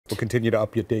continue to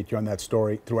update you on that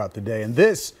story throughout the day. And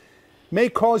this may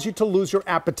cause you to lose your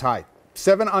appetite.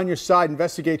 7 on your side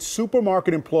investigates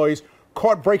supermarket employees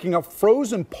caught breaking up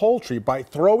frozen poultry by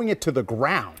throwing it to the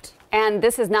ground. And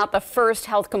this is not the first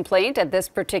health complaint at this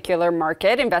particular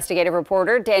market. Investigative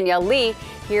reporter Danielle Lee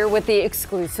here with the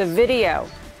exclusive video.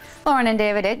 Lauren and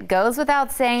David, it goes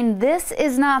without saying this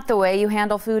is not the way you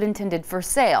handle food intended for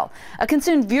sale. A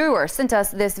concerned viewer sent us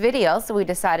this video, so we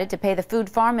decided to pay the food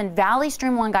farm in Valley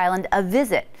Stream, Long Island a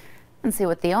visit and see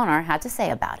what the owner had to say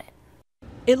about it.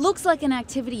 It looks like an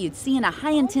activity you'd see in a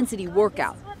high-intensity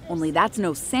workout, only that's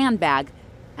no sandbag,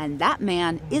 and that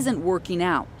man isn't working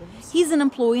out. He's an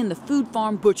employee in the food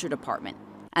farm butcher department,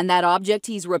 and that object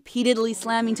he's repeatedly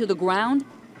slamming to the ground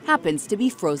happens to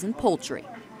be frozen poultry.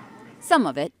 Some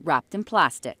of it wrapped in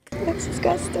plastic. That's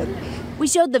disgusting. We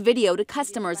showed the video to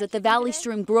customers at the Valley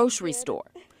Stream grocery store.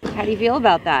 How do you feel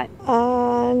about that?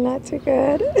 Not too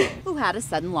good. Who had a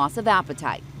sudden loss of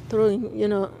appetite. Throwing,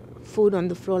 food on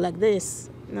the floor like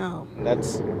this, no.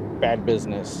 That's bad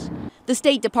business. The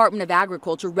State Department of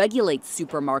Agriculture regulates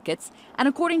supermarkets, and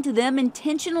according to them,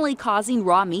 intentionally causing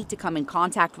raw meat to come in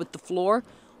contact with the floor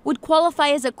would qualify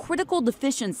as a critical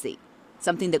deficiency,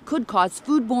 something that could cause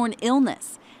foodborne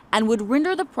illness and would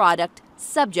render the product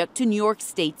subject to New York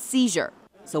State seizure.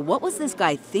 So what was this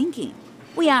guy thinking?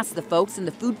 We asked the folks in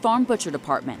the food farm butcher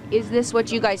department. Is this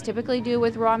what you guys typically do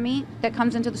with raw meat that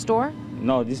comes into the store?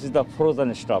 No, this is the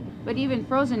frozen stuff. But even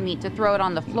frozen meat, to throw it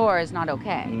on the floor is not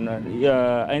okay.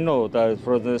 Yeah, I know the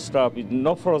frozen stuff is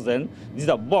not frozen. This is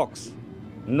a box.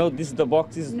 No, the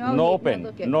box is no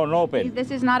open. No open.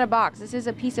 This is not a box. This is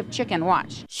a piece of chicken.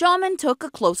 Watch. Shaman took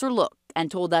a closer look and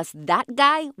told us that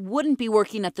guy wouldn't be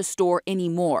working at the store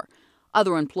anymore.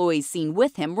 Other employees seen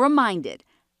with him reminded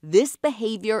this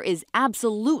behavior is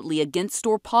absolutely against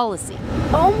store policy.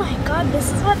 Oh my God,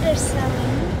 this is what they're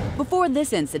selling. Before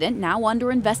this incident, now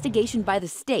under investigation by the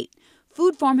state,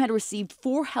 Food Farm had received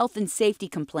 4 health and safety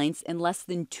complaints in less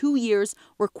than 2 years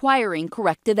requiring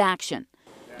corrective action.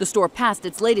 The store passed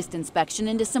its latest inspection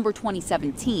in December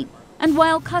 2017. And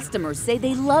while customers say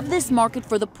they love this market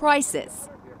for the prices,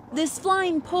 this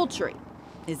flying poultry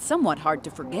is somewhat hard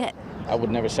to forget. I would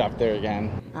never shop there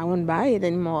again. I wouldn't buy it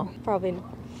anymore. Probably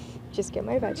just get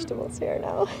my vegetables here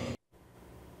now.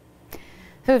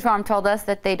 Food Farm told us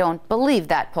that they don't believe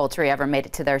that poultry ever made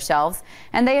it to their shelves,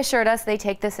 and they assured us they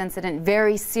take this incident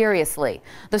very seriously.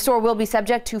 The store will be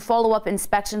subject to follow-up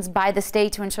inspections by the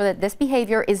state to ensure that this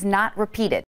behavior is not repeated.